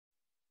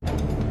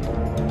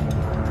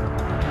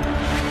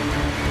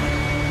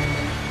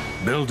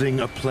Building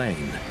a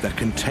plane that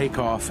can take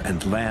off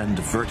and land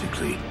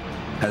vertically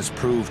has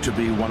proved to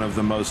be one of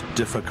the most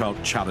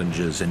difficult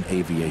challenges in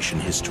aviation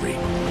history.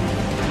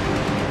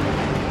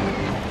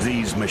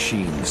 These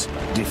machines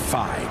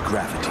defy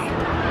gravity.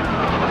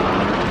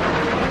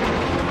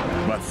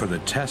 But for the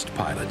test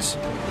pilots,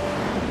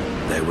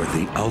 they were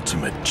the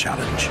ultimate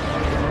challenge.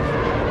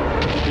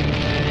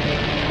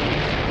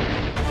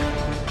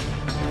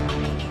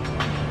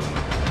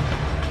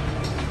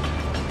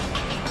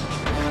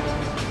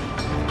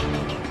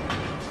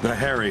 The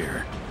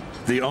Harrier,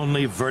 the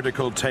only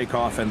vertical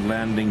takeoff and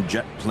landing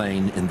jet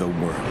plane in the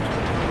world.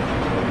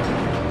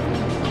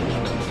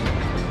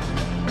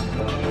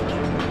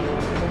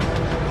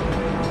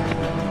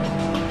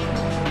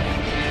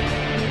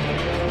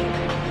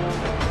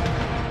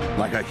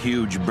 Like a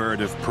huge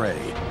bird of prey,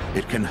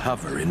 it can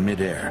hover in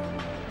midair.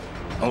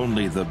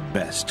 Only the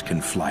best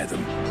can fly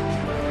them.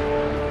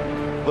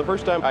 The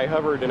first time I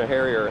hovered in a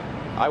Harrier,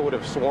 I would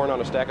have sworn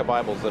on a stack of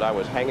Bibles that I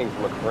was hanging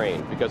from a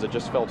crane because it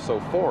just felt so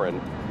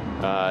foreign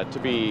to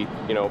be,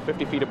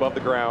 50 feet above the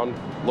ground,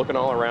 looking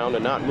all around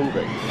and not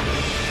moving.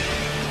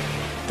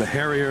 The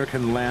Harrier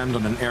can land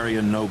on an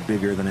area no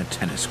bigger than a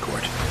tennis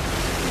court.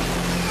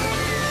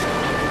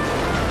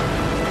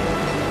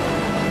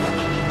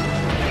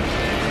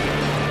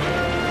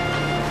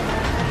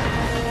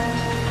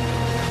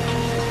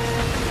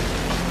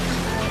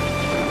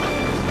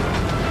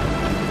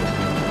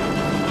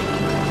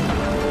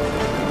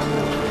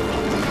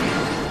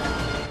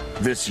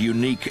 This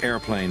unique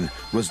airplane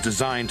was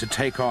designed to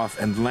take off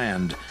and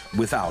land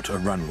without a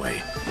runway.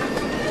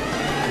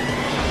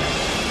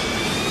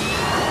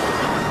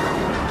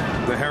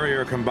 The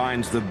Harrier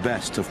combines the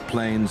best of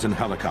planes and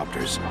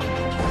helicopters.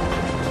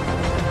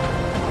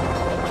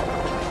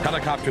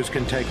 Helicopters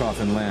can take off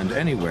and land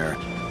anywhere,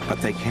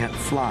 but they can't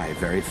fly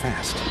very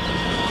fast.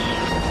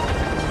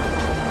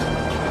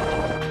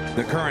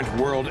 The current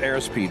world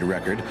airspeed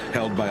record,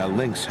 held by a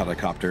Lynx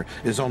helicopter,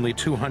 is only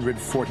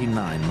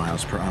 249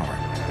 miles per hour.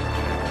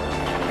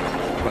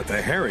 But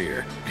the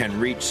Harrier can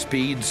reach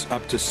speeds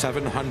up to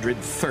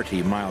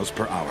 730 miles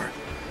per hour.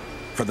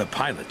 For the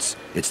pilots,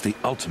 it's the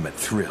ultimate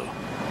thrill.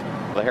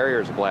 The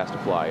Harrier is a blast to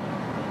fly.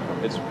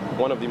 It's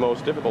one of the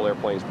most difficult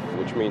airplanes,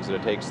 which means that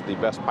it takes the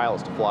best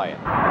pilots to fly it.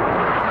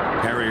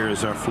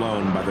 Harriers are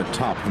flown by the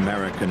top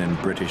American and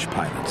British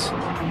pilots.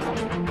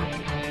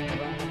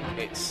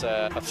 It's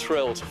a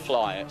thrill to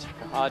fly it.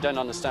 I don't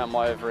understand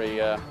why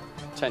every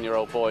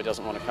 10-year-old boy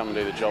doesn't want to come and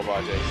do the job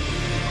I do.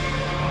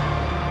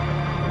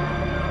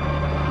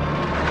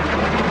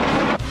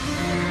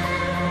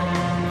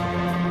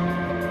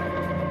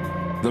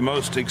 The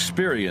most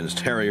experienced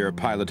Harrier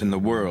pilot in the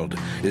world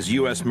is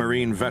U.S.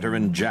 Marine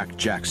veteran Jack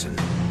Jackson.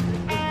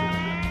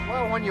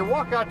 Well, when you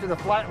walk out to the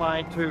flight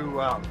line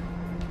to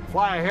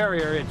fly a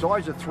Harrier, it's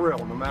always a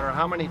thrill, no matter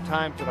how many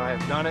times that I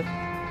have done it,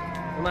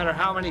 no matter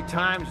how many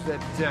times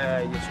that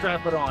you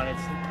strap it on.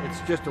 It's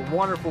just a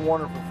wonderful,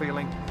 wonderful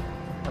feeling,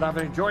 and I've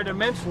enjoyed it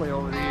immensely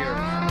over the years.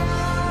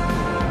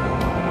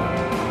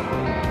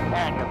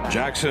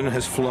 Jackson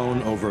has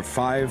flown over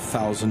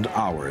 5,000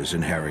 hours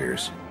in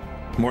Harriers,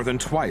 more than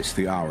twice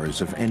the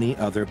hours of any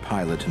other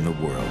pilot in the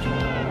world.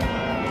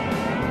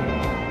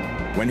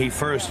 When he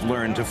first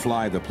learned to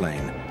fly the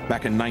plane,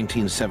 back in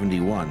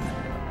 1971,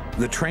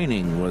 the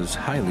training was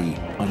highly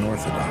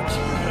unorthodox.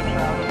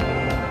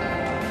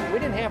 We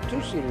didn't have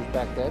two-seaters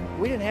back then.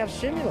 We didn't have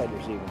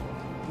simulators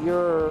even.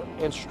 Your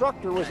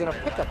instructor was in a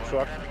pickup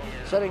truck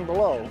sitting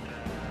below,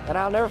 and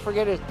I'll never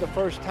forget it the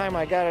first time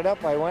I got it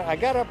up. I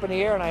got up in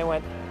the air and I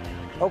went,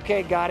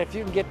 "Okay, God, if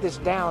you can get this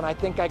down, I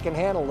think I can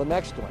handle the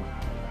next one."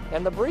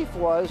 And the brief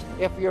was,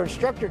 if your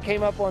instructor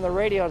came up on the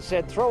radio and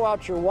said, "Throw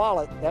out your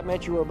wallet," that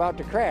meant you were about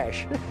to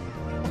crash.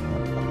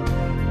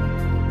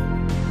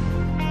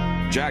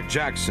 Jack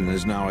Jackson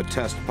is now a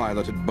test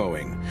pilot at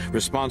Boeing,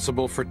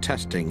 responsible for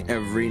testing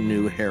every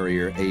new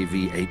Harrier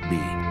AV-8B.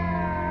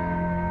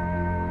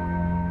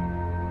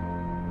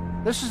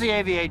 This is the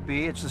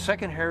AV-8B. It's the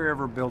second Harrier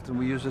ever built, and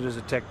we use it as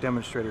a tech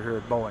demonstrator here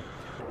at Boeing.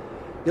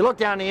 You look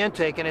down the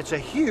intake, and it's a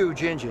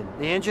huge engine.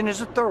 The engine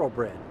is a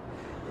thoroughbred.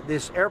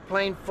 This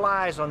airplane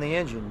flies on the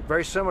engine,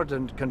 very similar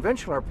to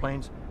conventional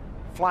airplanes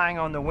flying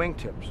on the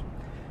wingtips.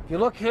 If you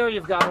look here,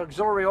 you've got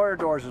auxiliary air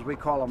doors, as we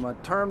call them. A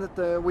term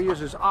that we use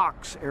is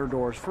aux air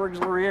doors for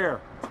auxiliary air.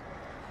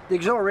 The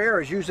auxiliary air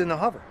is used in the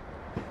hover,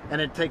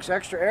 and it takes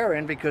extra air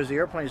in because the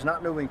airplane is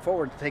not moving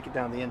forward to take it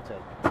down the intake.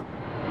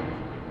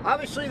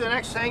 Obviously, the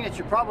next thing that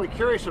you're probably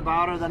curious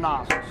about are the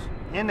nozzles.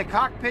 In the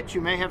cockpit, you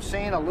may have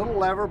seen a little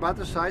lever about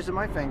the size of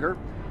my finger,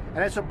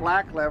 and it's a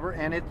black lever,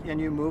 and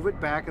you move it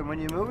back, and when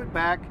you move it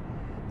back,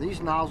 these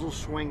nozzles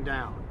swing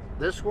down.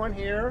 This one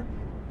here,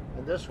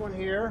 and this one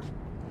here,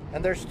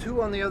 and there's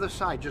two on the other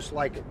side, just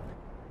like it.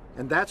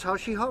 And that's how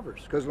she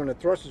hovers, because when the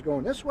thrust is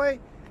going this way,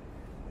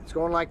 it's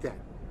going like that.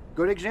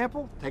 Good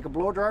example, take a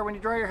blow dryer when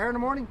you dry your hair in the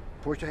morning,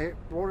 push the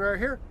blow dryer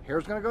here,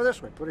 hair's gonna go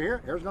this way, put it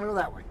here, hair's gonna go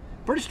that way.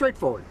 Pretty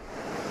straightforward.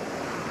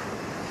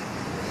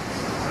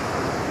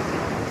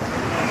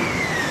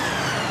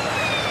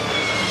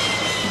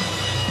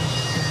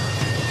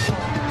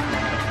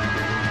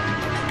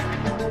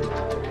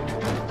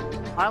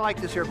 I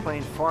like this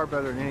airplane far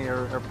better than any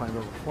airplane I've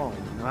ever flown.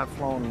 And I've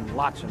flown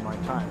lots in my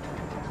time.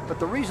 But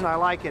the reason I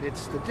like it,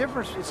 it's the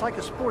difference, it's like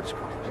a sports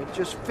car. It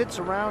just fits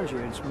around you,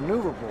 it's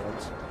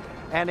maneuverable,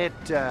 and it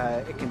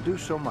can do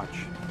so much.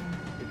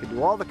 It can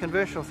do all the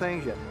conventional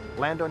things, yet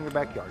land on your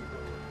backyard.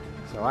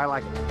 So I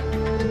like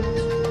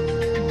it.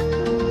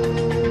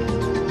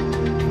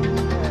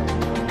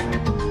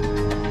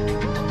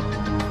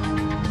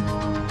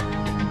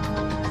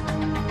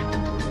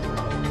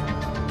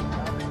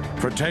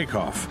 For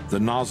takeoff, the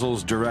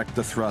nozzles direct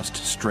the thrust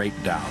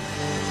straight down.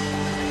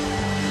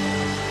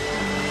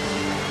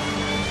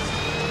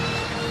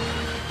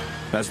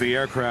 As the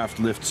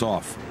aircraft lifts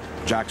off,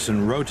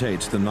 Jackson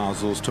rotates the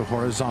nozzles to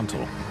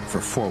horizontal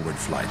for forward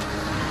flight.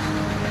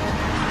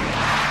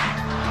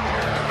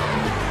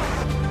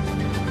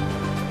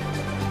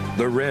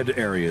 The red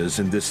areas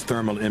in this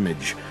thermal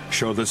image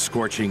show the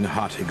scorching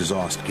hot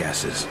exhaust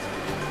gases.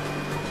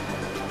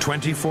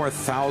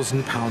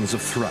 24,000 pounds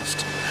of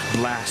thrust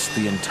blast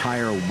the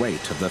entire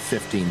weight of the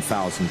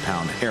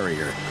 15,000-pound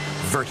Harrier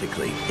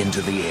vertically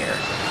into the air.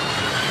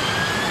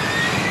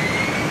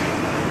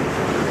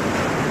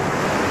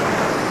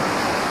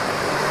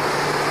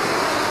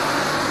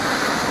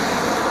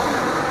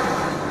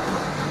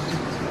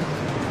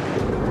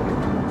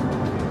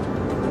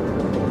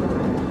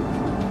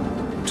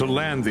 To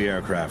land the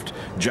aircraft,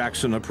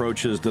 Jackson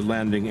approaches the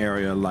landing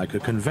area like a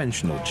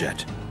conventional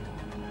jet.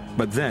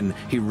 But then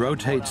he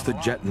rotates the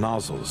jet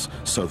nozzles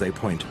so they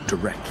point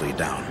directly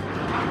down.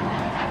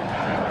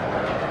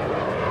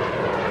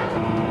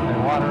 The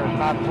water is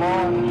not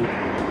flowing.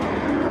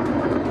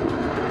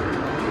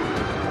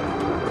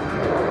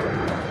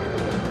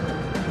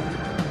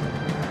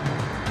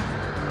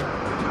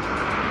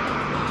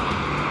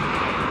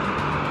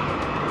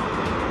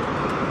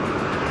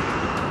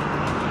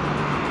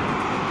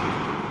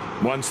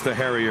 Once the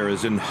Harrier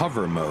is in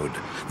hover mode,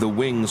 the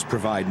wings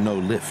provide no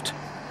lift.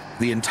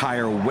 The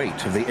entire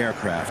weight of the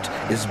aircraft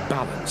is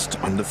balanced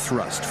on the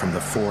thrust from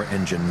the 4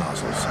 engine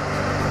nozzles.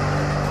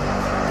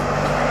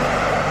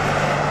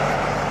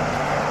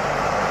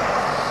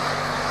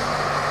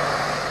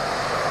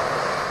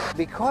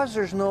 Because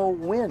there's no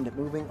wind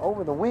moving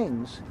over the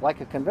wings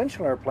like a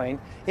conventional airplane,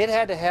 it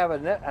had to have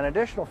an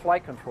additional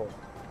flight control.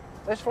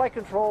 Those flight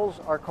controls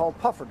are called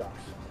puffer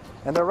ducts,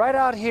 and they're right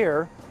out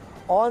here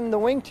on the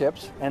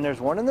wingtips, and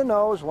there's one in the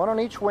nose, one on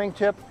each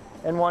wingtip,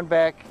 and one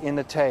back in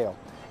the tail.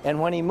 And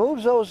when he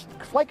moves those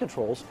flight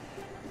controls,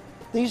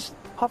 these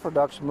puffer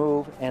ducts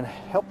move and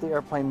help the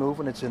airplane move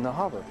when it's in the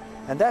hover.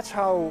 And that's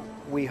how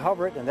we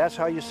hover it, and that's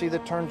how you see the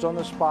turns on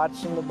the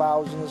spots and the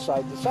bows and the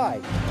side to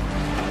side.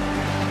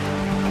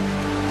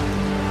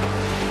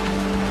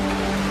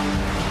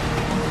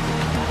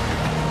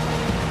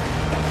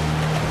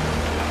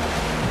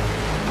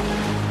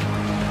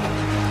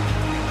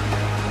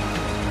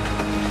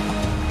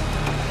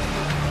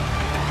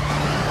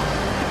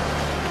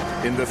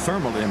 In the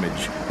thermal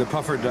image, the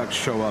puffer ducts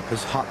show up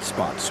as hot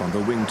spots on the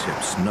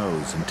wingtips,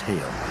 nose, and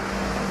tail.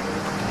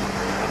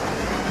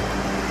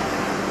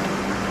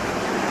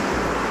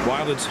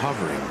 While it's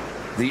hovering,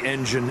 the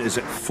engine is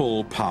at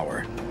full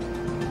power.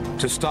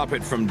 To stop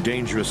it from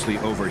dangerously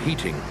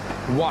overheating,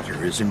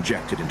 water is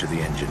injected into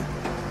the engine.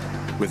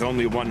 With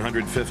only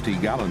 150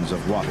 gallons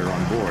of water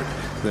on board,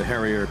 the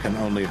Harrier can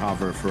only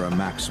hover for a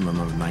maximum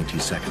of 90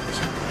 seconds.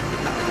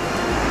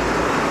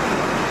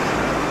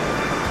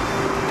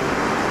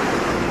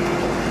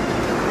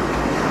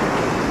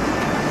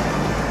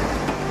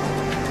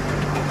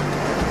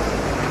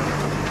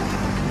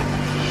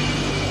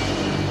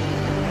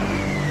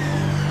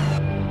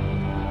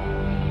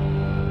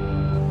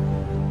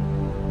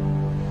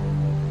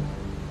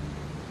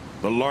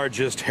 The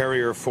largest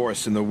Harrier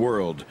force in the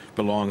world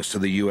belongs to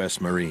the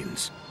U.S.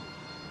 Marines.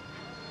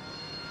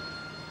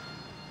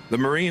 The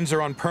Marines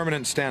are on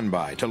permanent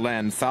standby to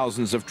land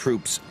thousands of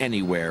troops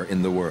anywhere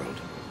in the world.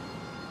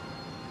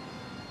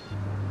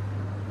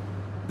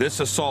 This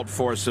assault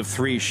force of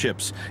 3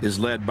 ships is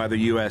led by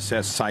the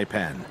USS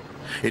Saipan.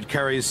 It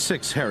carries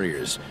 6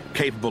 Harriers,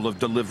 capable of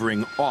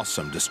delivering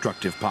awesome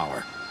destructive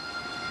power.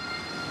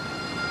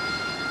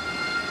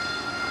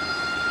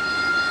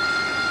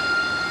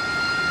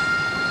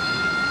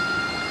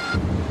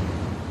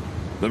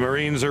 The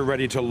Marines are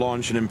ready to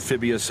launch an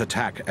amphibious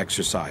attack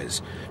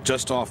exercise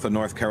just off the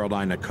North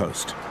Carolina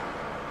coast.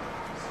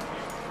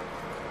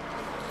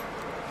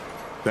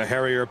 The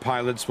Harrier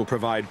pilots will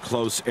provide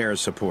close air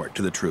support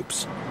to the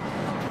troops.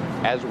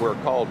 As we're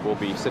called, we'll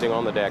be sitting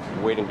on the deck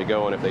waiting to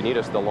go, and if they need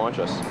us, they'll launch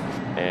us.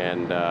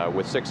 And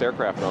with 6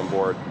 aircraft on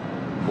board,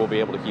 we'll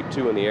be able to keep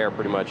 2 in the air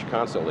pretty much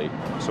constantly.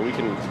 So we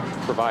can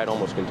provide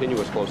almost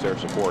continuous close air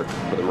support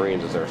for the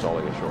Marines as they're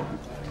assaulting the shore.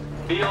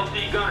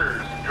 BLT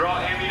gunners, draw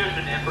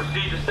ammunition and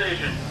proceed to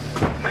station.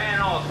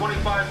 Man all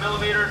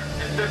 25mm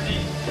and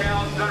 50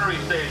 cal gunnery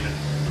stations.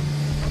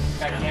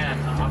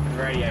 Up and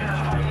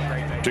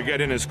ready. To get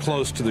in as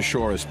close to the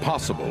shore as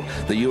possible,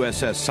 the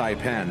USS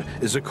Saipan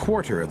is a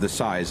quarter of the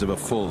size of a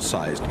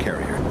full-sized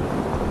carrier.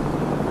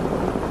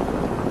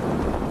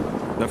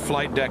 The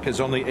flight deck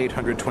is only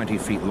 820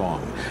 feet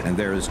long, and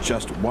there is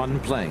just one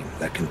plane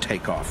that can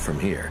take off from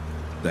here,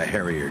 the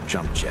Harrier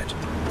Jump Jet.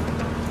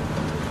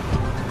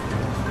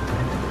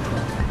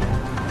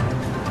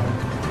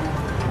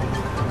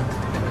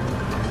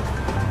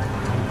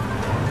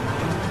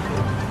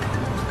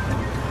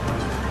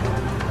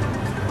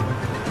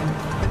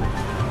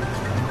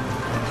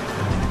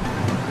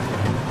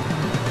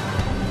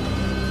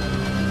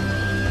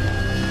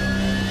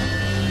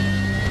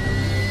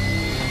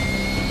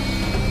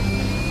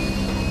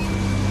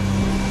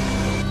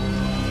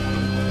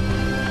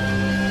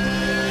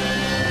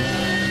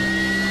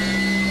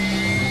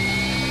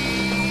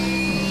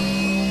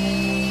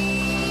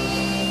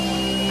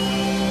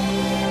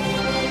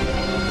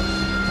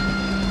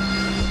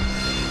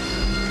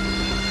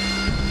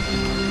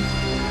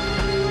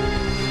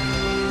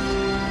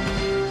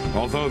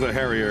 Although the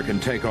Harrier can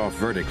take off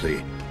vertically,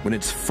 when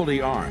it's fully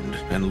armed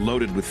and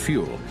loaded with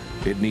fuel,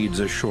 it needs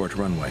a short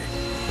runway.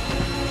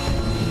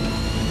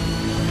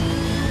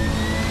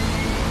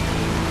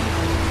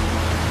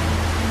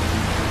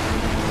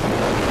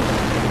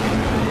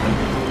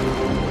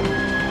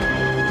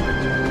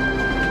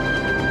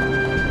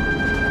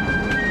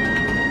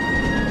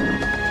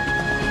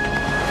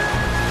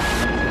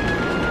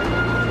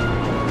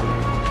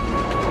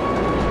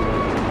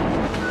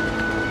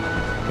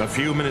 A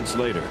few minutes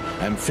later,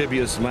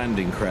 amphibious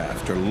landing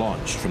craft are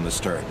launched from the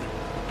stern.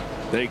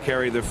 They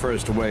carry the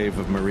first wave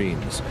of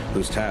Marines,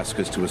 whose task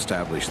is to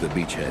establish the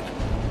beachhead.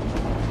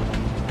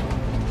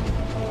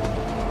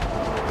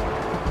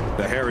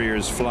 The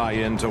Harriers fly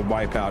in to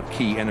wipe out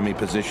key enemy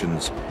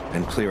positions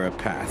and clear a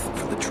path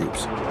for the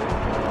troops.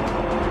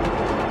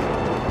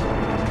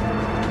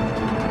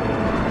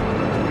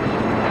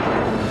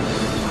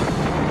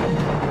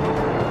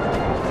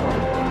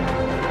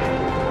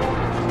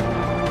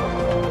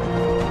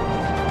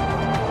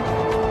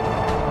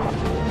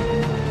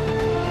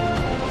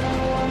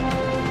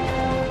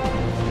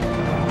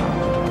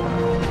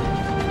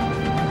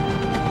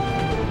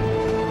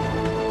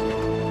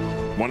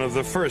 One of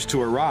the first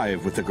to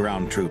arrive with the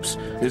ground troops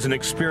is an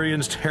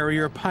experienced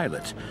Harrier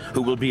pilot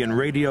who will be in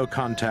radio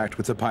contact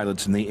with the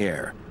pilots in the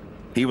air.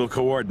 He will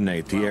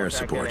coordinate the air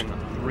support.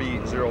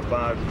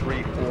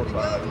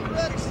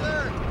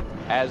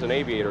 305345. As an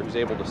aviator, he's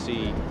able to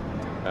see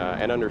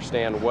and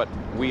understand what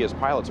we as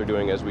pilots are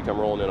doing as we come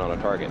rolling in on a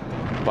target.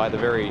 By the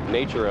very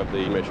nature of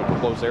the mission for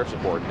close air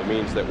support, it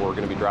means that we're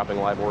going to be dropping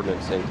live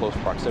ordnance in close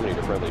proximity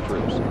to friendly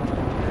troops.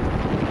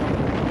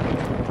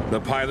 The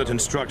pilot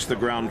instructs the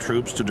ground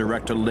troops to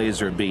direct a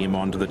laser beam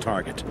onto the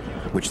target,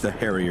 which the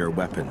Harrier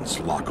weapons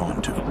lock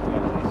onto.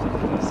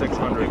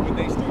 600 with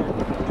these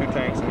two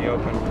tanks in the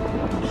open.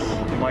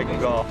 Mike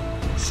and Golf.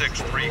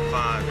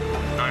 635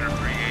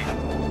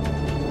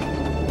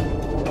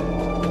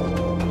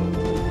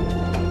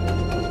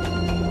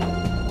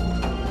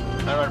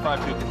 938. Alright,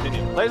 5-2,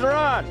 continue. Laser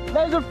on!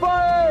 Laser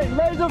firing!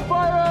 Laser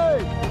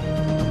firing!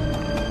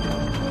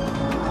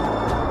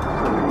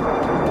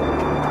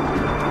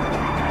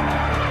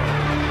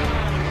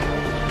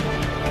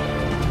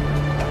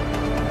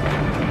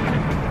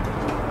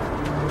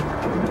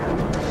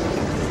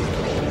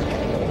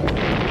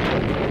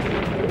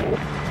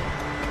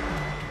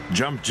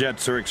 Jump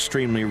jets are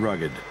extremely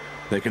rugged.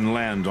 They can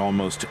land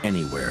almost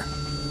anywhere.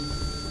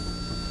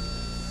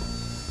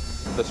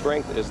 The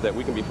strength is that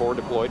we can be forward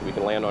deployed, we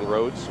can land on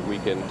roads, we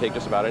can take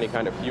just about any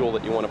kind of fuel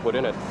that you want to put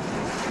in it.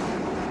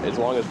 As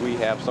long as we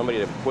have somebody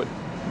to put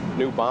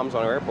new bombs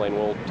on our airplane,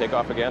 we'll take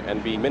off again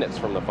and be minutes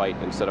from the fight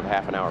instead of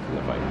half an hour from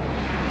the fight.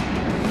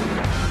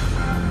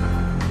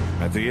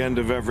 At the end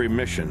of every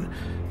mission,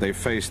 they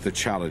face the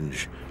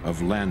challenge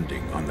of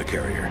landing on the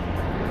carrier.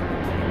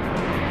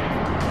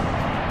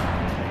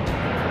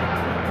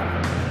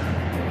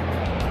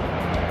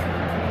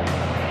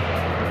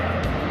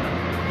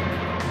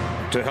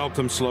 To help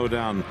them slow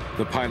down,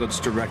 the pilots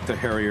direct the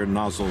Harrier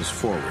nozzles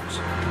forwards.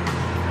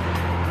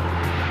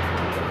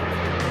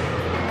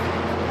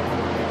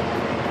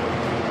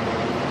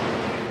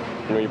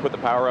 When you put the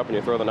power up and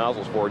you throw the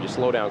nozzles forward, you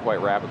slow down quite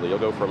rapidly. You'll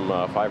go from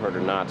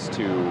 500 knots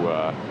to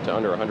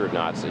under 100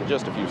 knots in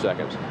just a few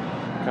seconds. It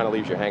kind of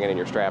leaves you hanging in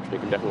your straps, and you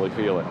can definitely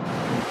feel it.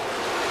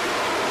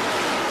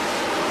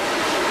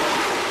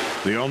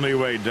 The only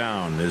way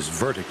down is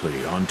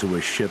vertically onto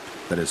a ship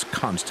that is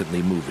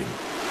constantly moving.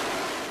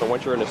 But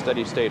once you're in a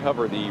steady state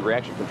hover, the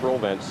reaction control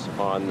vents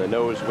on the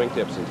nose,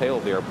 wingtips, and tail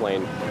of the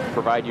airplane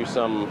provide you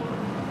some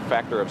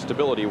factor of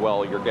stability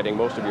while you're getting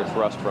most of your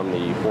thrust from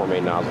the four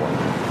main nozzling.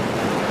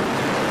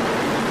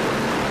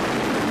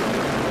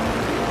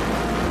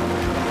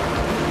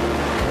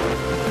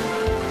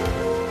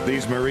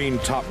 These Marine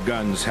Top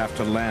Guns have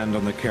to land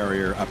on the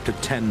carrier up to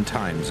 10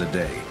 times a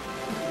day.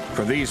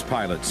 For these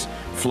pilots,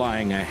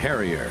 flying a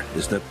Harrier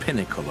is the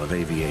pinnacle of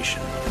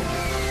aviation.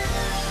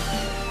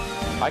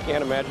 I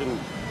can't imagine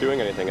doing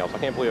anything else. I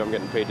can't believe I'm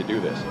getting paid to do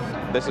this.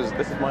 This is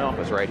my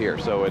office right here,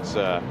 so it's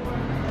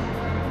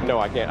no,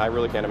 I can't. I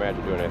really can't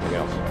imagine doing anything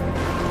else.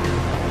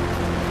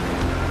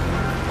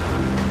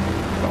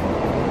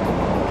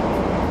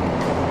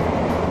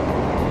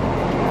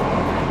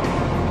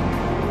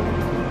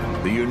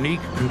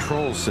 unique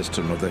control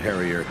system of the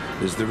Harrier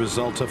is the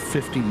result of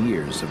 50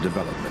 years of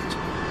development.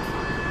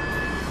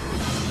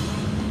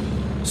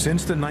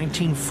 Since the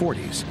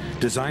 1940s,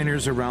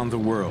 designers around the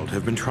world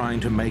have been trying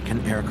to make an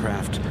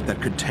aircraft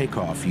that could take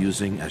off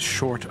using as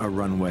short a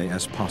runway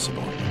as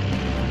possible.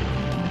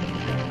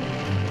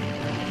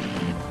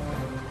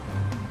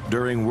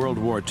 During World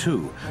War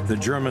II, the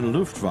German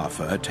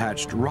Luftwaffe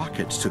attached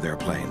rockets to their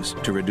planes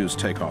to reduce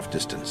takeoff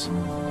distance.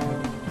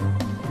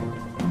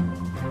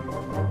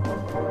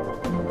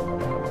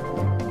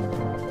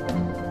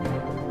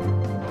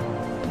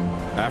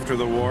 After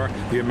the war,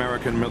 the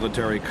American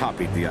military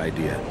copied the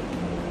idea.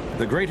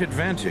 The great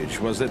advantage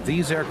was that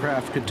these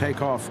aircraft could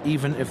take off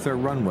even if their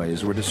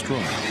runways were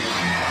destroyed.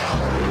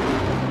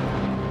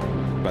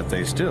 But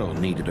they still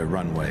needed a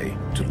runway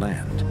to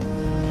land.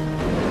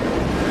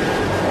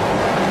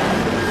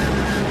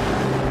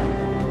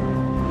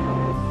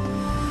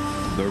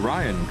 The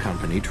Ryan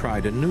Company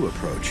tried a new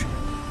approach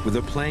with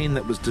a plane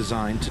that was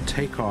designed to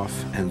take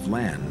off and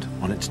land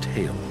on its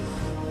tail.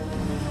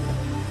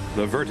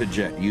 The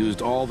Vertijet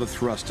used all the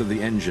thrust of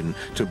the engine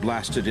to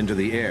blast it into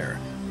the air,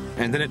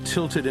 and then it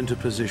tilted into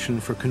position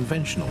for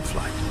conventional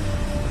flight.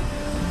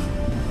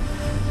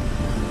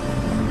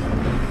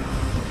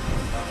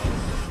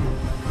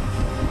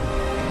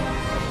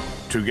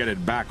 To get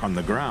it back on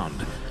the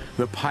ground,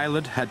 the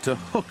pilot had to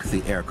hook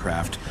the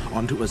aircraft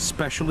onto a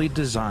specially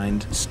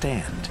designed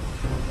stand.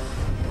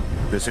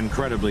 This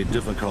incredibly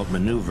difficult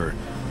maneuver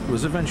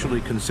was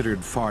eventually considered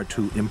far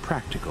too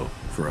impractical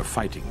for a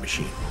fighting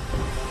machine.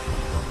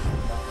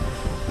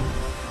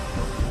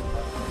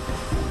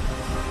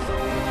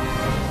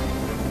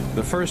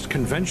 The first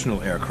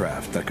conventional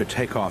aircraft that could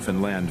take off and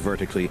land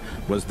vertically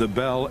was the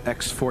Bell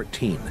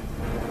X-14.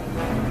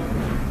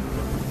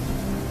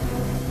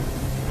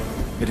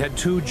 It had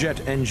two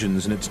jet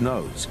engines in its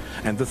nose,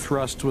 and the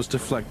thrust was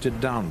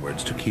deflected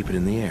downwards to keep it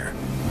in the air.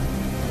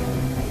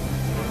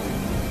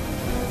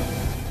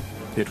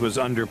 It was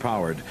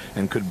underpowered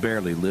and could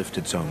barely lift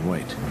its own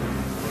weight.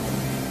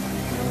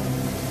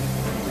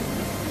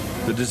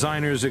 The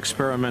designers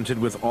experimented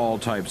with all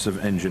types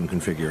of engine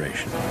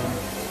configuration.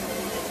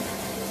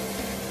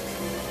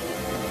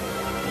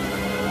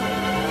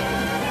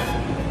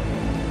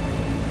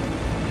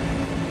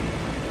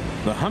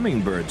 The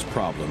Hummingbird's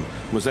problem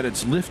was that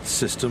its lift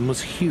system was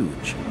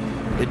huge.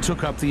 It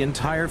took up the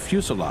entire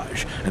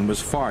fuselage and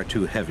was far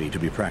too heavy to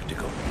be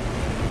practical.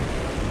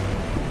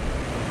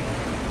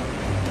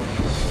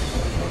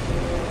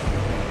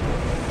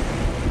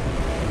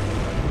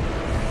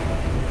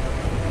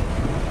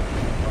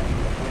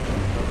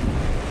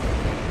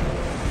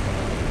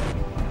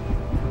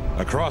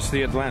 Across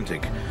the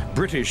Atlantic,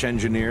 British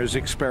engineers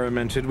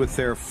experimented with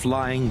their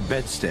flying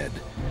bedstead,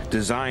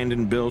 designed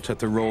and built at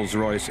the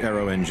Rolls-Royce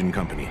Aero Engine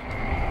Company.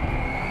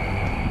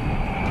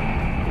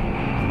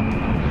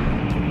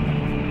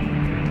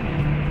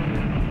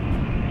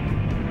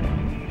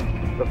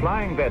 The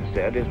flying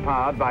bedstead is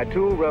powered by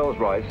two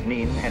Rolls-Royce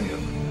Nene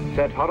engines,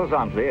 set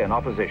horizontally in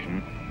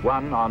opposition,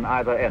 one on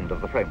either end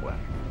of the framework.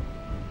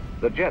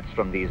 The jets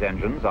from these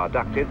engines are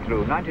ducted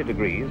through 90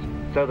 degrees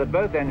so that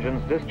both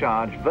engines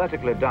discharge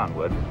vertically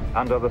downwards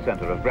under the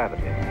center of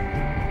gravity.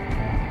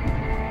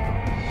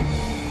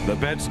 The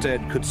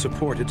bedstead could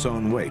support its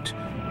own weight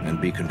and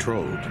be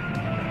controlled.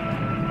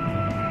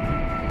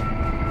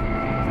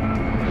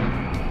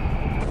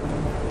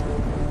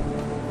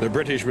 The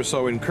British were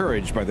so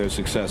encouraged by their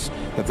success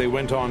that they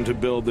went on to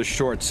build the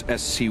Short's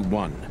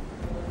SC-1.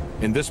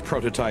 In this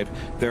prototype,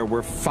 there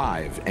were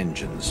 5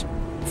 engines,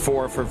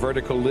 4 for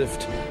vertical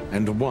lift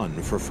and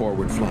 1 for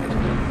forward flight.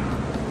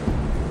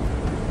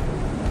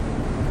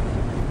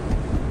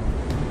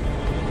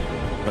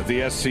 But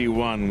the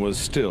SC-1 was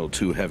still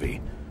too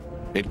heavy.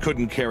 It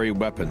couldn't carry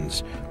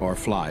weapons or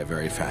fly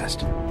very fast.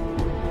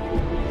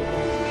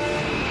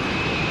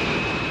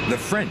 The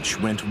French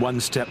went one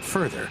step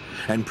further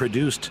and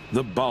produced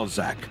the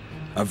Balzac,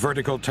 a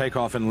vertical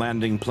takeoff and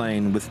landing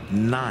plane with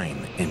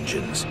 9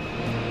 engines.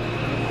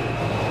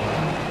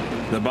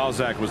 The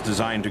Balzac was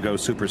designed to go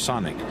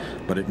supersonic,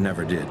 but it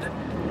never did.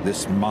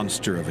 This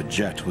monster of a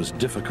jet was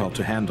difficult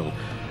to handle,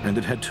 and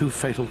it had 2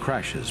 fatal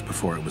crashes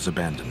before it was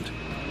abandoned.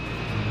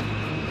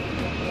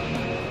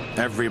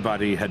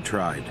 Everybody had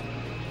tried.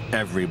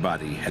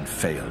 Everybody had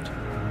failed.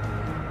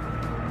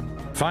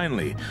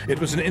 Finally, it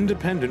was an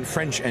independent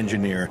French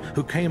engineer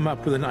who came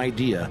up with an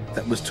idea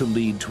that was to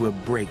lead to a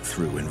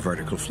breakthrough in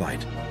vertical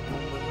flight.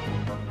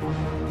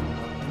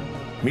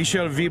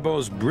 Michel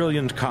Vibo's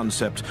brilliant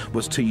concept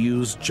was to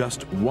use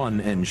just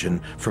 1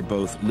 engine for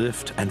both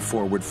lift and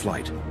forward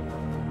flight.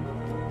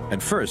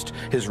 At first,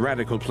 his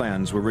radical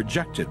plans were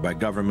rejected by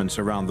governments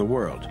around the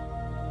world.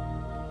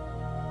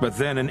 But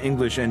then an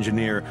English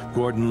engineer,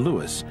 Gordon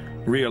Lewis,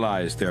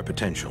 realized their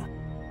potential.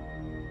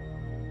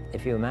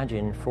 If you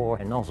imagine 4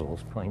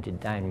 nozzles pointed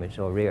downwards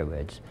or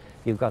rearwards,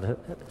 you've got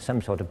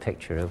some sort of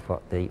picture of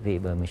what the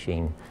Vibo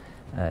machine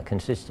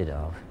consisted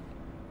of.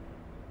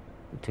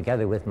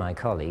 Together with my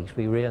colleagues,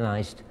 we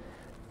realized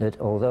that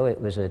although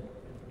it was a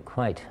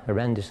quite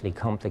horrendously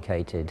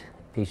complicated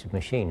piece of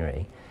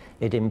machinery,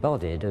 it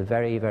embodied a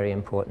very, very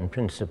important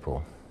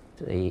principle.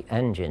 The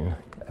engine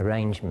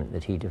arrangement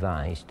that he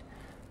devised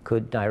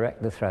could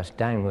direct the thrust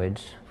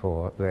downwards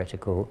for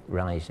vertical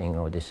rising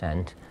or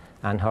descent,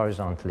 and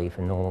horizontally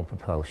for normal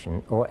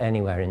propulsion, or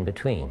anywhere in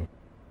between.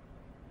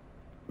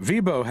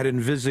 Vibo had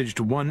envisaged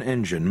one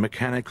engine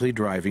mechanically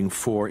driving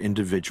 4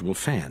 individual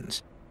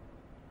fans.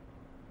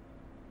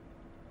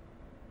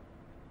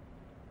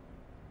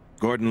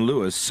 Gordon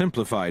Lewis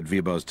simplified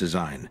Vibo's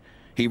design.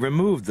 He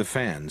removed the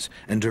fans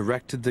and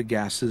directed the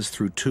gases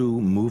through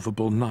 2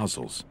 movable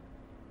nozzles.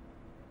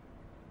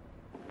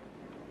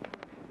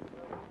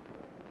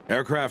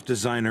 Aircraft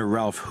designer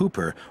Ralph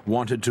Hooper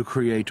wanted to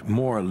create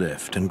more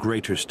lift and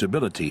greater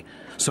stability,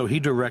 so he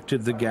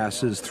directed the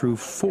gases through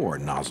 4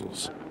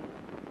 nozzles.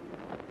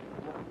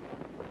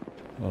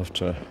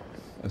 After,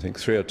 I think,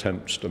 3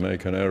 attempts to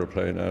make an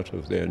aeroplane out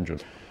of the engine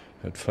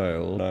had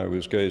failed, I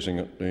was gazing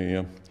at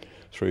the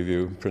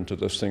 3-view, printed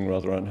this thing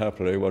rather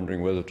unhappily,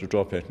 wondering whether to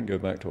drop it and go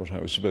back to what I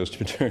was supposed to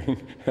be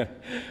doing,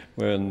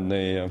 when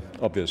the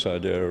obvious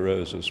idea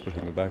arose of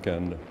splitting the back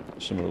end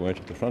a similar way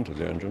to the front of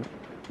the engine.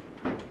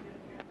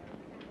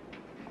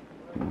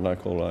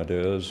 Like all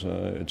ideas,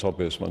 it's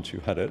obvious once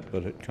you've had it,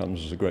 but it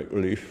comes as a great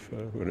relief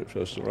when it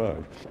first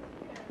arrived.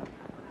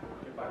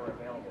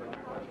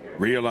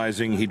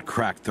 Realizing he'd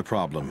cracked the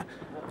problem,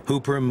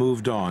 Hooper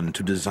moved on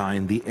to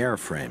design the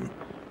airframe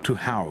to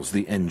house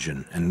the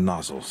engine and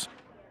nozzles.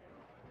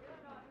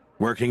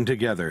 Working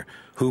together,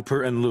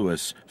 Hooper and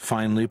Lewis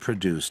finally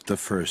produced the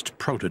first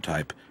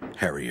prototype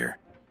Harrier.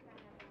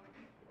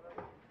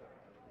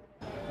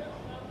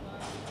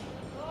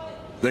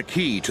 The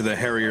key to the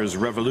Harrier's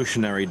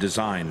revolutionary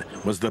design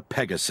was the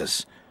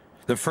Pegasus,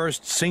 the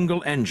first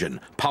single engine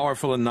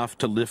powerful enough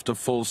to lift a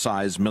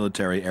full-size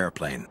military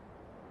airplane.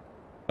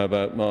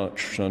 About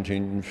March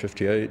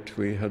 1958,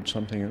 we had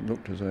something that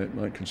looked as though it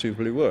might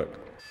conceivably work.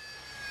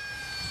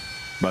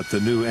 But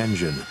the new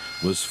engine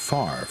was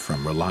far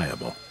from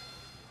reliable.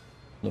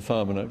 The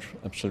firemen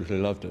absolutely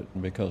loved it,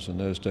 because in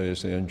those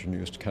days the engine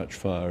used to catch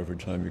fire every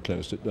time you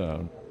closed it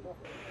down.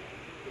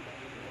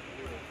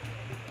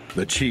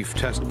 The chief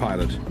test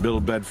pilot, Bill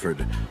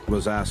Bedford,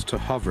 was asked to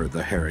hover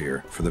the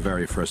Harrier for the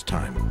very first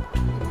time.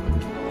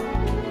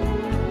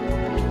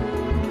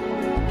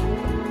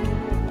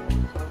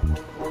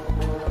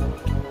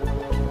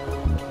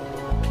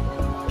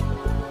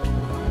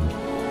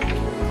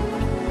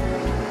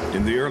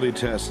 In the early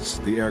tests,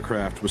 the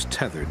aircraft was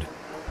tethered,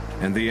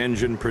 and the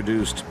engine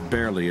produced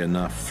barely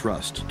enough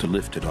thrust to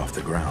lift it off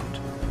the ground.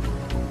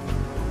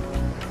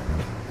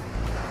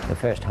 The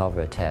first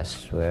hover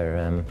tests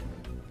were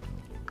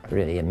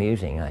really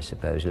amusing, I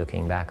suppose,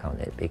 looking back on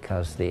it,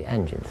 because the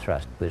engine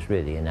thrust was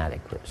really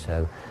inadequate.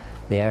 So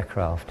the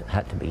aircraft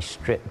had to be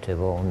stripped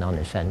of all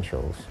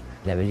non-essentials.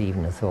 There was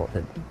even a thought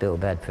that Bill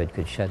Bedford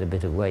could shed a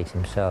bit of weight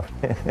himself.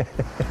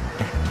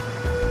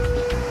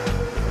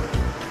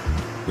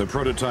 The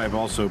prototype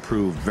also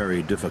proved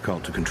very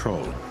difficult to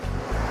control.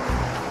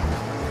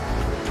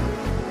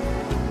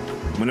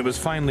 When it was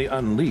finally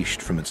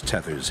unleashed from its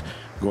tethers,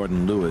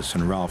 Gordon Lewis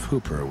and Ralph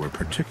Hooper were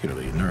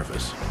particularly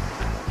nervous.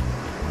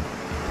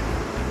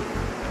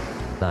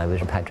 I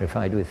was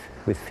petrified with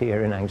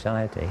fear and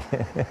anxiety.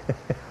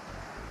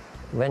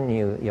 When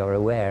you're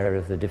aware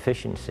of the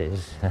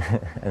deficiencies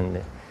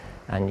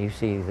and you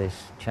see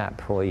this chap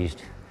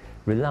poised,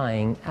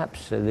 relying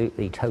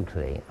absolutely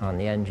totally on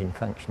the engine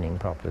functioning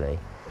properly,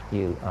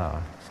 you are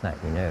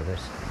slightly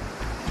nervous.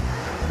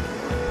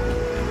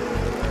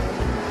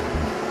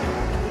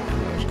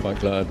 I was quite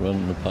glad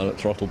when the pilot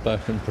throttled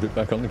back and put it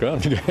back on the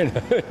ground again.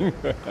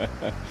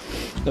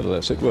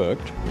 Nevertheless, it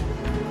worked.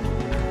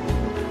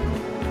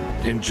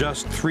 In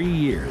just 3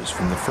 years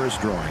from the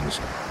first drawings,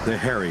 the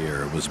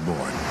Harrier was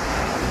born.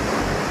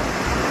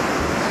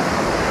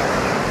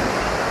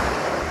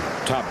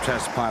 Top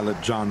test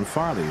pilot John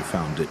Farley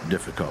found it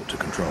difficult to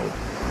control.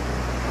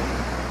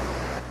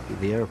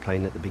 The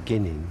aeroplane at the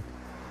beginning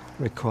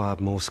required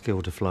more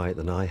skill to fly it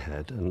than I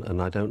had,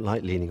 and I don't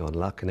like leaning on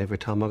luck, and every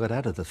time I got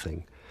out of the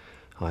thing,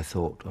 I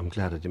thought, I'm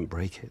glad I didn't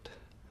break it.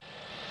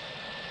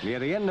 Near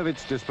the end of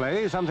its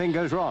display, something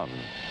goes wrong.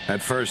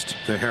 At first,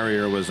 the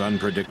Harrier was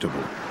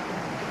unpredictable.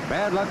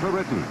 Bad luck for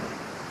Britain.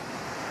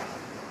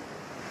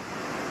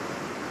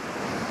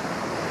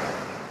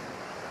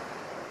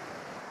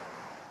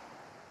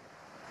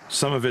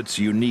 Some of its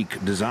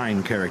unique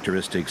design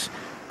characteristics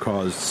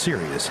caused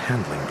serious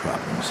handling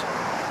problems.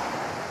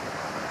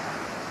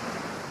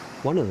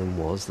 One of them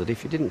was that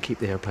if you didn't keep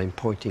the airplane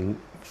pointing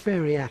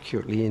very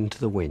accurately into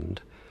the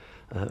wind,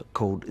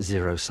 called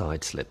zero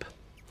side slip,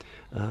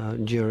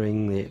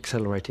 during the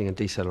accelerating and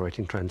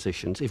decelerating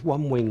transitions, if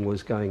one wing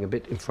was going a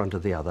bit in front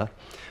of the other,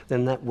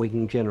 then that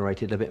wing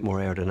generated a bit more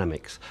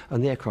aerodynamics,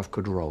 and the aircraft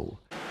could roll.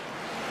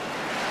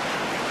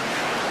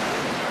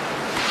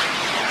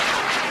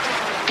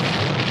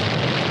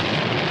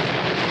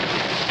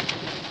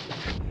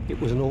 It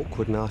was an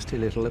awkward, nasty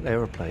little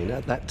aeroplane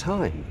at that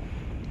time,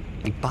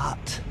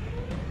 but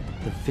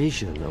the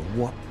vision of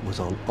what was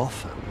on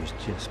offer was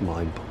just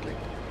mind-boggling.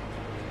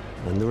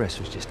 And the rest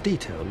was just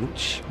detail,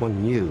 which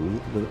one knew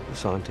the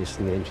scientists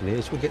and the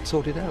engineers would get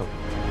sorted out.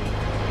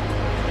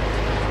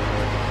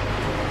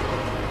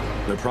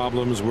 The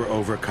problems were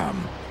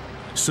overcome.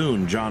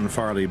 Soon, John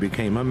Farley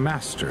became a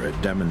master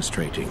at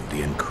demonstrating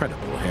the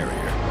incredible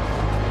Harrier.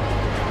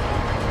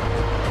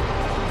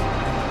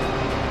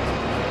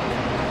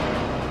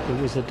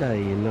 There was a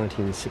day in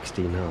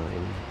 1969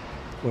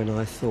 when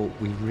I thought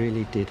we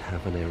really did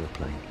have an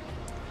aeroplane.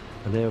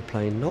 An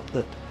aeroplane not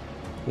that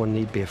one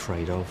need be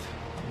afraid of,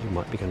 you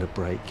might be going to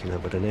break,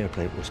 but an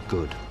airplane was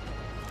good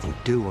and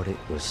do what it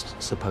was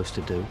supposed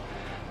to do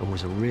and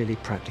was a really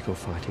practical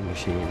fighting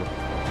machine.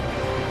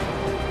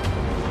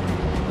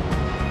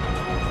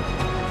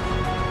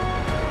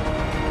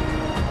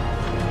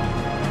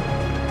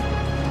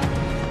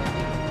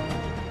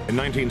 In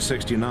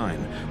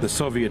 1969, the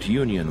Soviet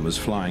Union was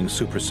flying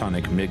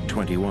supersonic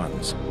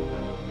MiG-21s.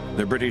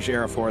 The British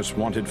Air Force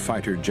wanted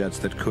fighter jets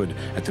that could,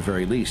 at the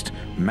very least,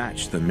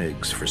 match the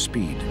MiGs for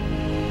speed.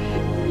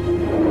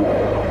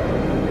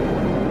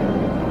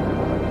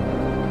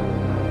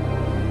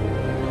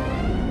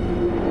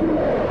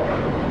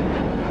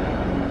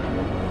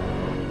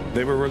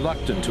 They were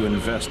reluctant to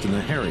invest in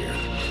the Harrier,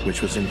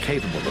 which was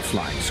incapable of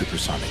flying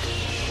supersonic.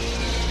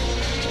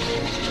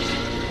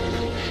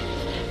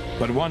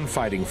 But one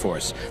fighting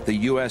force, the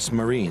U.S.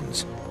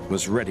 Marines,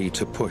 was ready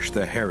to push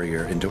the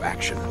Harrier into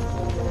action.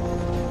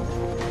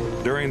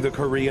 During the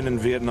Korean and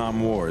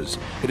Vietnam Wars,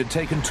 it had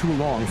taken too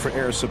long for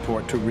air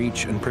support to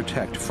reach and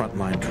protect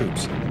frontline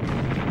troops.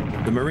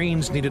 The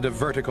Marines needed a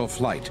vertical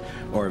flight,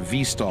 or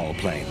VSTOL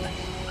plane.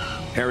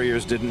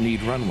 Harriers didn't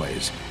need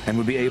runways and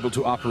would be able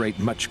to operate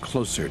much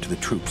closer to the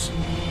troops.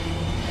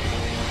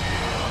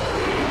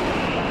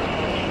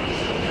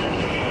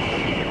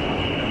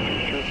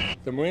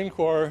 The Marine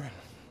Corps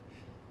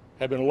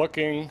had been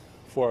looking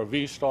for a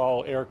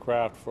VSTOL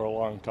aircraft for a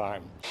long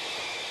time.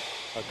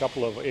 A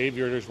couple of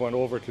aviators went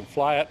over to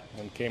fly it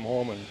and came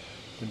home and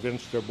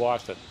convinced their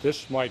boss that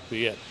this might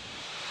be it.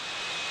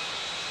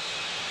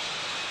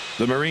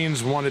 The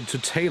Marines wanted to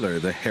tailor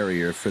the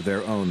Harrier for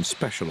their own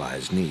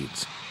specialized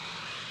needs.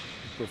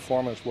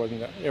 Performance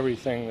wasn't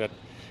everything that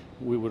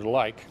we would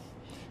like.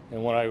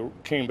 And when I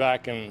came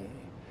back and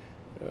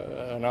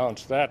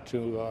announced that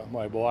to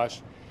my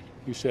boss,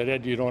 he said,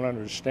 "Ed, you don't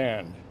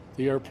understand.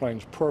 The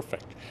airplane's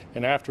perfect.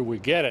 And after we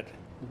get it,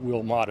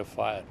 we'll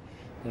modify it."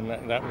 And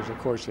that was the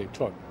course they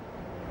took.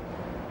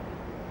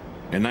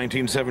 In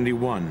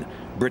 1971,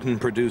 Britain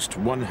produced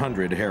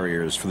 100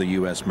 Harriers for the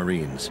U.S.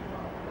 Marines.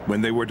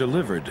 When they were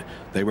delivered,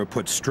 they were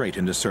put straight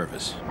into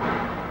service.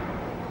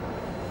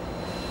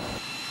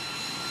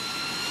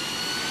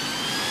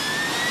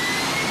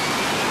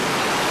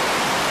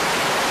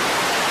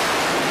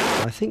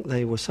 I think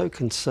they were so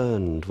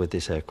concerned with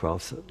this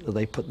aircraft that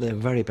they put their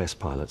very best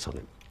pilots on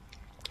it.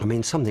 I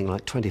mean, something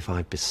like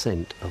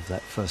 25% of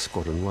that first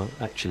squadron were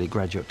actually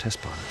graduate test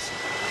pilots.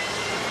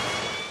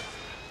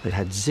 They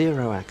had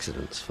 0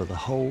 accidents for the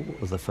whole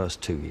of the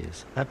first 2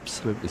 years,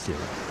 absolutely 0.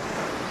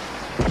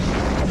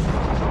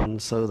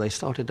 And so they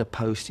started to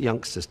post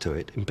youngsters to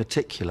it, in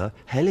particular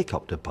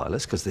helicopter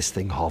pilots, because this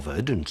thing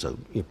hovered, and so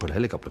you put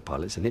helicopter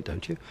pilots in it,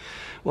 don't you?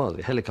 Well,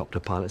 the helicopter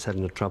pilots had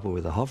no trouble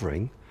with the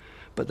hovering,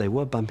 but they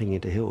were bumping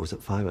into hills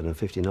at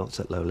 550 knots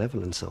at low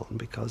level and so on,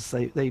 because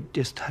they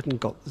just hadn't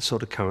got the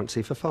sort of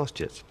currency for fast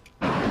jets.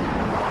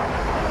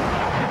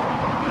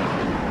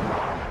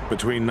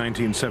 Between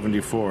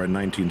 1974 and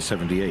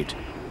 1978,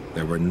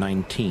 there were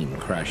 19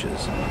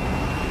 crashes.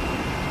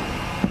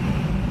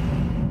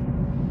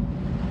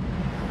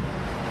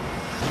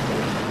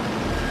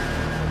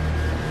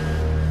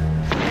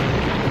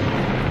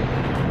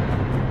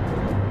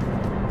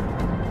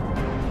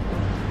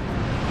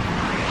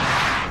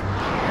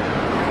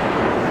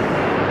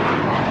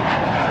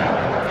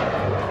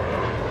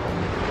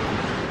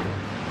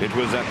 It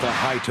was at the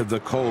height of the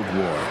Cold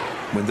War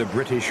when the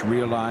British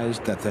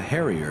realized that the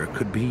Harrier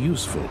could be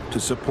useful to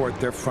support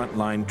their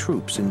frontline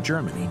troops in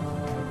Germany.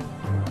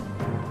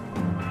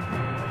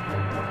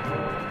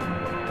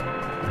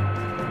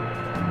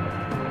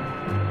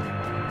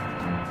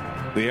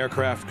 The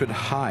aircraft could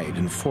hide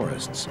in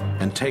forests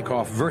and take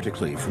off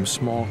vertically from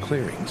small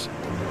clearings.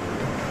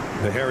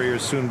 The Harrier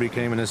soon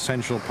became an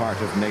essential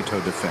part of NATO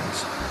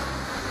defense,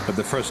 but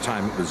the first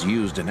time it was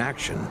used in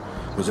action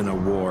was in a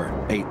war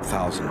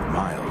 8,000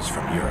 miles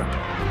from Europe.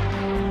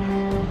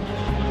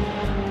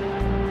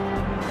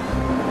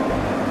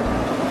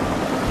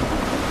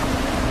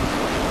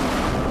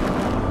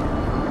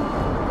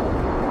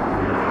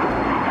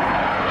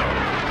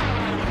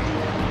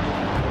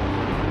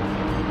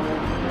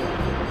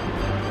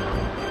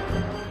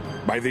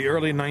 By the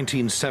early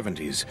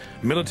 1970s,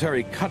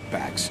 military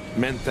cutbacks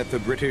meant that the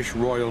British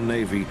Royal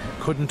Navy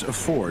couldn't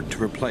afford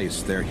to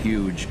replace their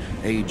huge,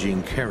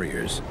 aging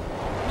carriers,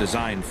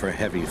 designed for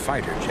heavy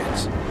fighter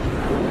jets.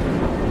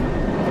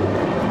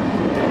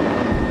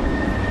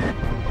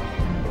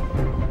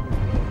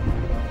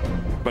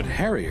 But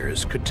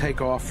Harriers could take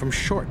off from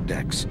short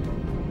decks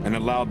and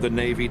allowed the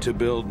Navy to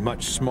build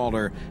much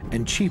smaller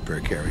and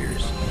cheaper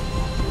carriers.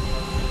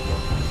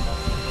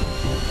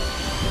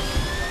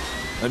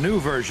 A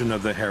new version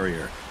of the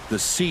Harrier, the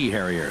Sea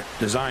Harrier,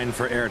 designed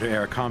for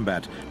air-to-air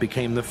combat,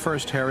 became the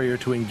first Harrier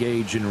to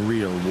engage in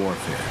real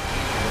warfare.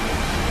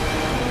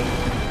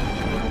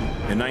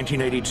 In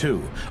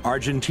 1982,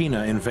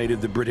 Argentina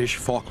invaded the British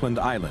Falkland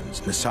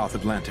Islands in the South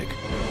Atlantic.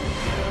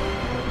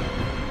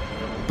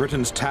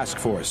 Britain's task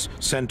force,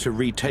 sent to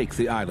retake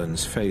the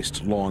islands,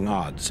 faced long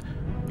odds.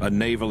 A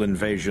naval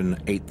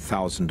invasion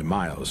 8,000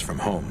 miles from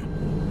home.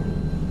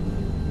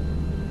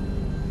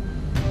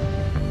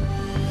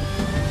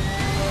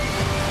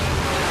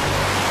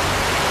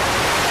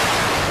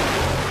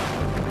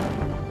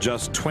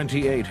 Just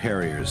 28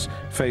 Harriers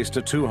faced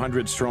a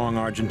 200-strong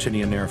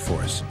Argentinian Air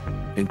Force,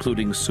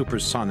 including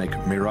supersonic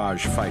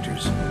Mirage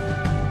fighters.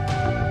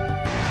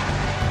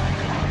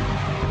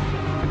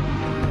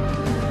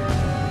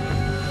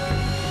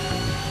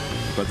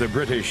 But the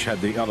British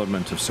had the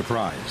element of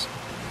surprise.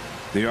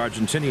 The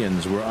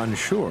Argentinians were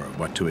unsure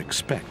what to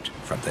expect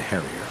from the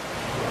Harrier.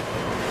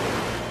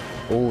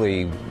 All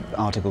the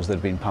articles that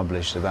have been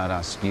published about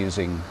us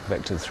using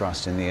vector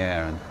thrust in the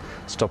air and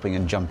stopping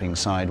and jumping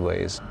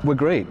sideways were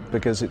great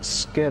because it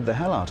scared the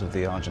hell out of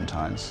the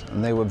Argentines,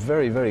 and they were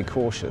very, very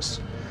cautious.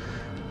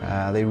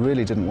 They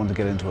really didn't want to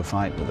get into a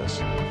fight with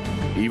us.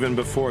 Even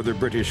before the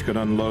British could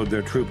unload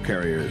their troop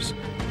carriers,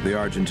 the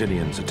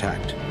Argentinians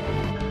attacked.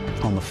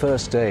 On the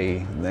first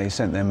day, they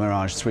sent their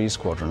Mirage 3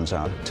 squadrons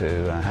out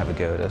to have a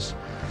go at us,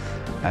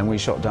 and we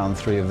shot down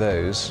 3 of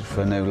those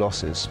for no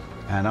losses.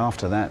 And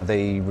after that,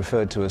 they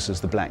referred to us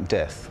as the Black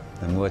Death,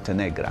 the Muerte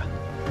Negra.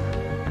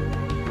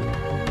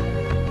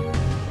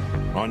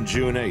 On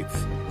June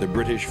 8th, the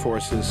British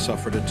forces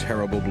suffered a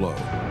terrible blow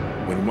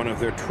when one of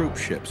their troop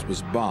ships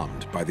was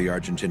bombed by the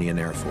Argentinian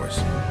Air Force.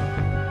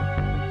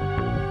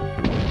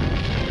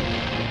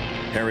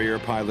 Harrier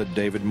pilot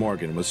David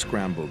Morgan was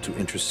scrambled to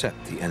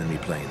intercept the enemy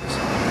planes.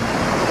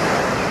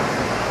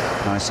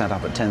 I sat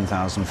up at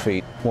 10,000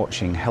 feet,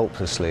 watching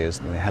helplessly as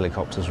the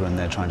helicopters were in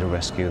there trying to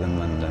rescue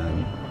them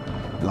and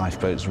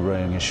lifeboats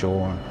rowing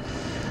ashore,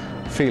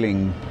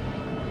 feeling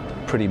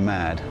pretty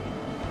mad.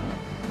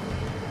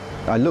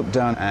 I looked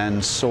down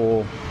and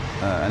saw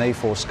an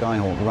A4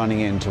 Skyhawk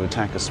running in to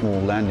attack a small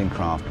landing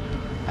craft,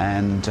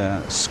 and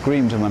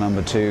screamed to my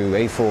number 2,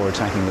 A4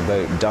 attacking the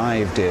boat,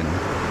 dived in.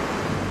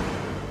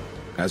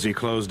 As he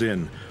closed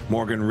in,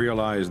 Morgan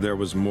realized there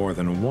was more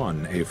than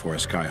one A4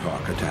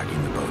 Skyhawk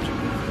attacking the boat.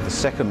 The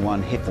second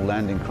one hit the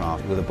landing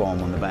craft with a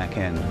bomb on the back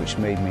end, which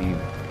made me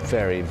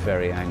very,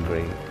 very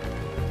angry.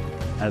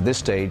 And at this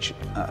stage,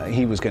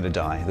 he was going to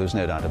die. There was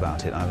no doubt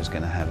about it. I was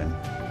going to have him.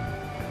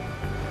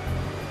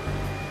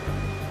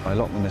 I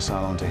locked the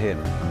missile onto him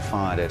and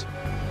fired it.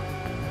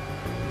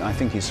 I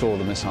think he saw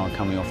the missile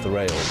coming off the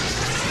rails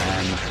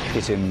and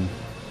hit him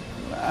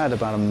at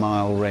about a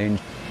mile range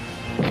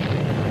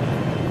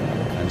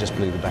and just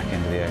blew the back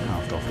end of the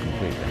aircraft off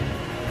completely.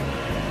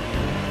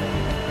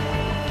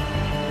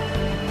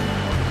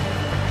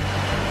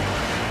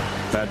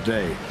 That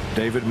day,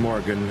 David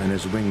Morgan and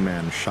his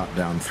wingman shot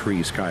down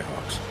 3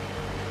 Skyhawks.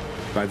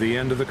 By the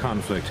end of the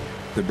conflict,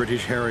 the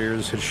British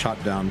Harriers had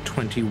shot down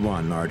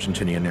 21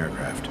 Argentinian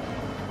aircraft.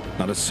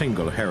 Not a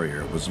single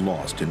Harrier was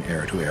lost in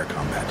air-to-air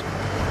combat.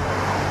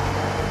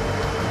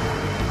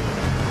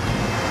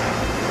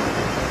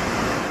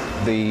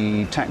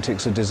 The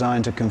tactics are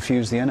designed to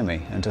confuse the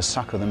enemy and to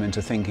sucker them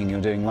into thinking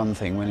you're doing one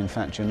thing when in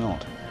fact you're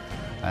not.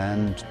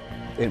 And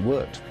it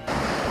worked.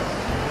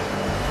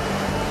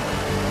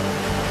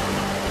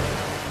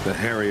 The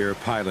Harrier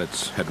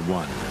pilots had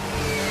won.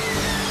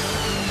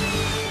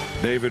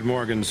 David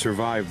Morgan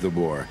survived the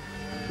war,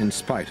 in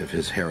spite of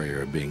his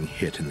Harrier being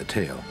hit in the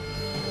tail.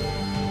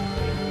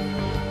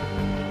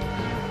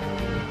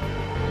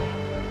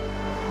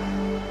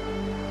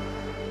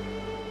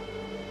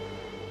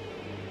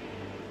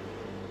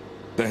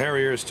 The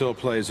Harrier still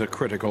plays a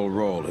critical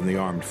role in the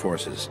armed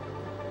forces.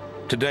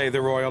 Today,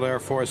 the Royal Air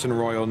Force and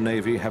Royal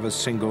Navy have a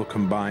single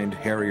combined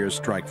Harrier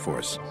strike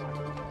force.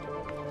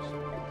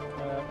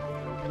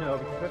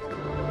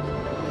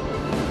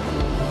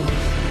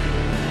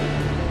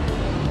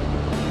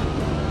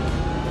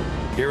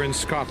 Here in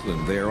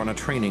Scotland, they are on a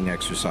training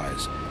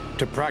exercise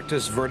to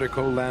practice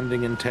vertical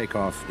landing and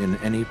takeoff in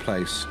any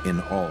place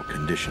in all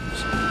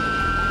conditions.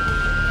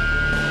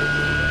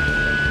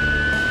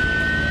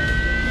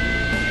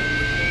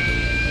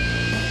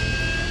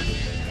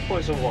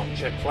 Poison 1,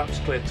 check flaps,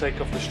 clear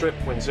takeoff the strip,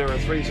 wind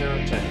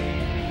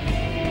 03010.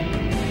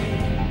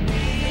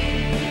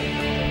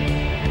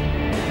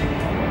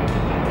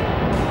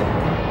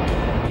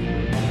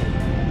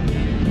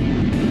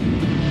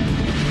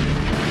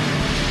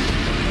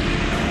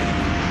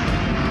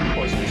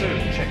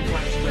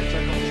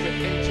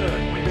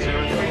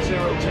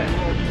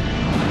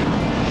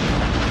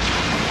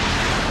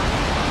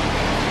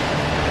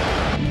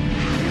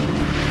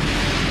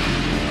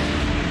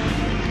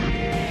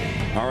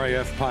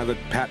 RAF pilot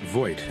Pat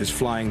Voigt is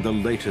flying the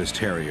latest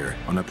Harrier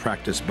on a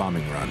practice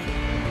bombing run.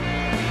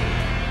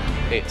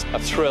 It's a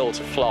thrill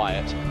to fly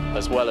it,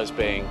 as well as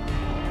being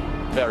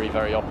very,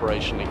 very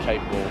operationally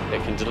capable.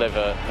 It can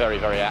deliver very,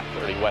 very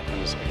accurately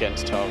weapons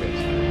against targets.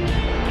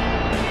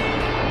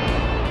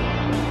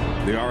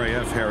 The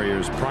RAF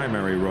Harrier's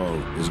primary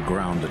role is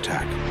ground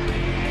attack.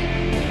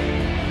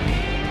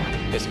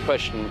 It's a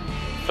question,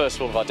 first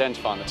of all, of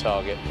identifying the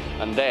target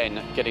and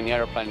then getting the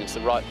aeroplane into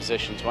the right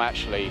position to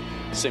actually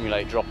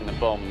simulate dropping the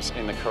bombs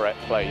in the correct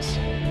place.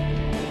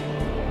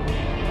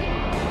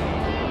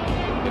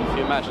 If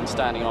you imagine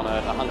standing on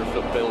a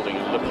 100-foot building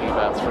and looking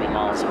about 3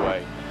 miles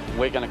away,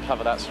 we're going to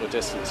cover that sort of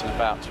distance in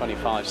about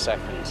 25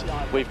 seconds.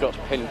 We've got to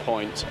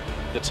pinpoint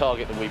the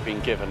target that we've been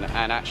given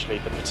and actually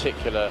the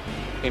particular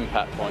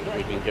impact point that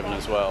we've been given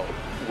as well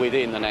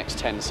within the next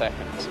 10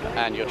 seconds.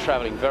 And you're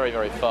traveling very,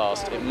 very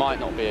fast. It might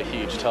not be a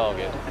huge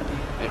target.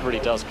 It really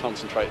does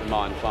concentrate the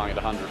mind flying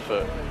at 100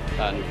 foot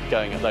and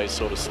going at those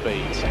sort of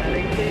speeds.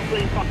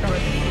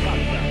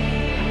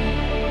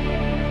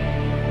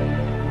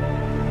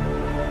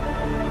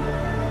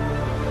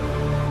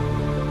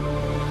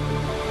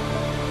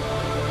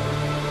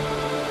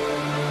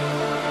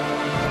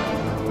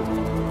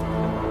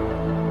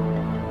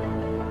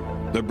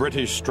 The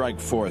British strike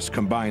force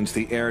combines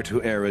the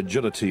air-to-air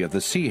agility of the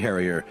Sea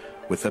Harrier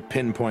with the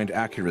pinpoint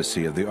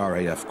accuracy of the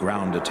RAF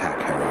ground attack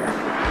Harrier.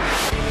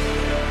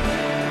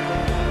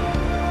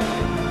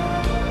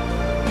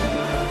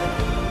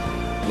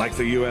 Like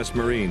the U.S.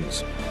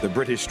 Marines, the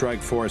British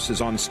strike force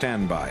is on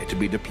standby to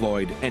be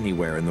deployed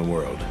anywhere in the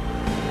world.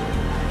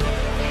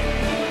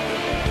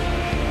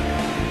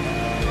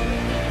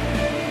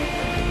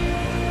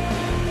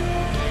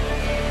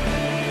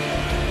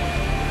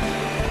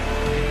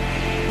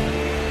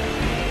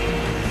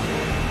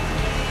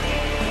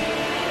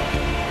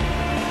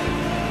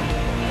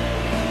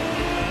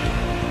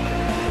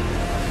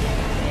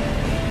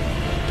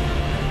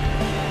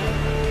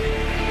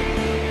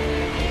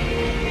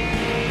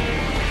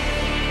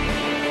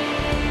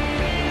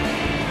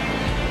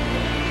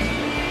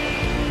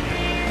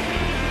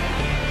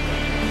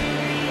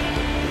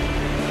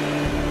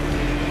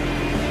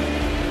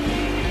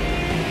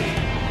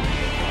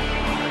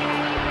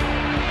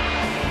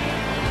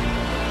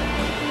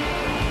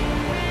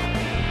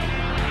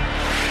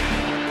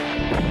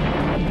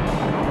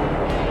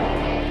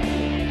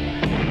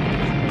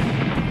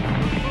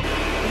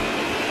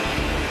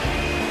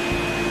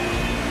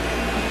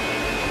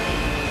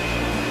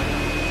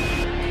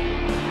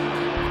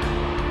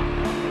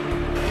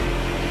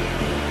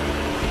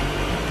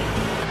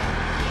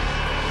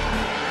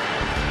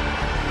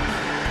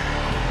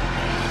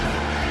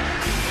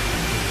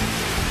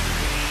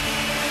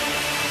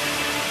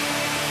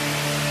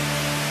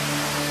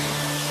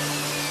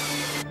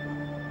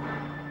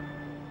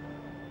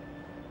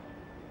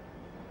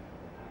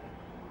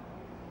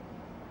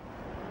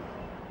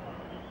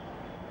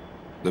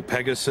 The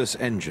Pegasus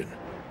engine,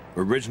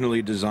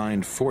 originally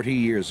designed 40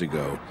 years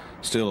ago,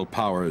 still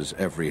powers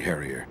every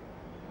Harrier.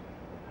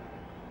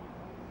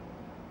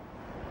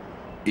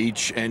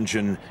 Each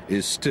engine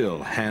is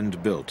still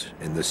hand-built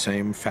in the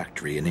same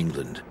factory in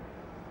England.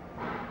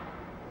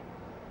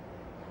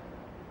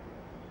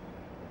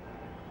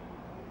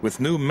 With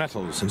new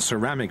metals and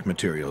ceramic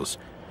materials,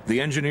 the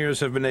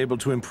engineers have been able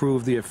to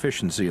improve the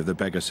efficiency of the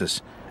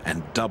Pegasus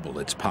and double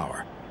its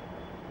power.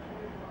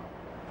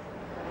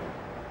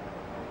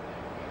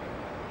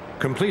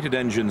 Completed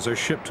engines are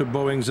shipped to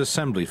Boeing's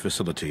assembly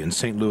facility in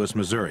St. Louis,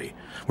 Missouri,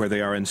 where they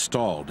are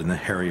installed in the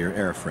Harrier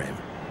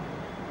airframe.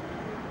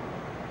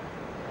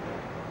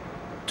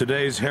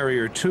 Today's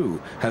Harrier II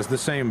has the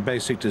same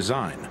basic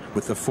design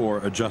with the 4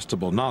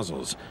 adjustable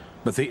nozzles,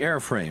 but the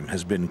airframe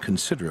has been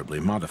considerably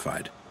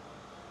modified.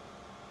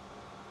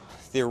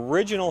 The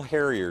original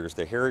Harriers,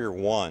 the Harrier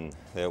I,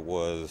 that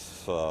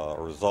was a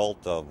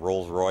result of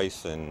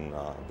Rolls-Royce and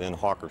then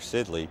Hawker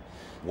Siddeley,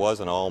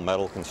 was an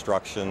all-metal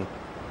construction.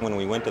 When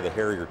we went to the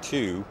Harrier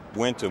II,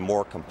 went to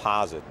more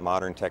composite,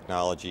 modern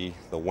technology.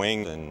 The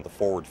wing and the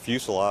forward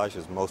fuselage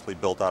is mostly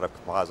built out of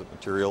composite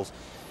materials,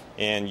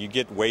 and you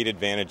get weight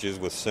advantages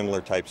with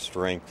similar type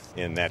strength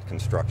in that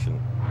construction.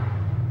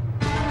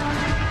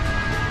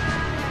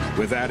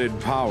 With added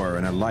power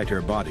and a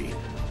lighter body,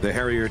 the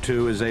Harrier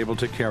II is able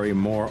to carry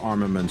more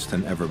armaments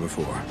than ever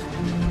before.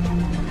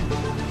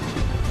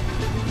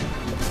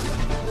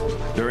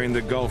 During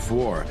the Gulf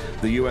War,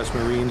 the U.S.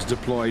 Marines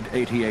deployed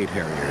 88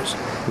 Harriers,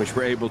 which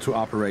were able to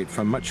operate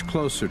from much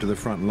closer to the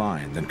front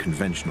line than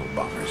conventional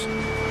bombers.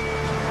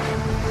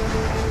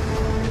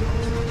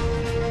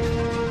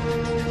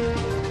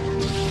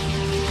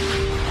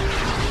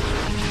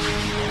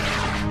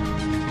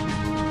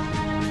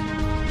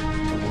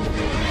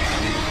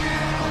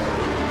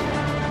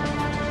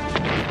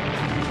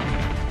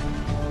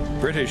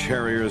 British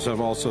Harriers have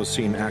also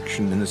seen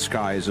action in the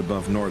skies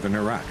above northern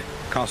Iraq,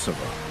 Kosovo,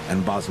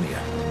 and Bosnia.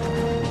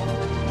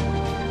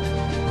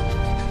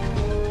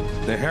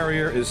 The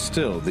Harrier is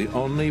still the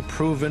only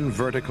proven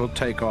vertical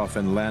takeoff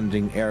and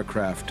landing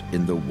aircraft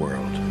in the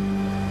world.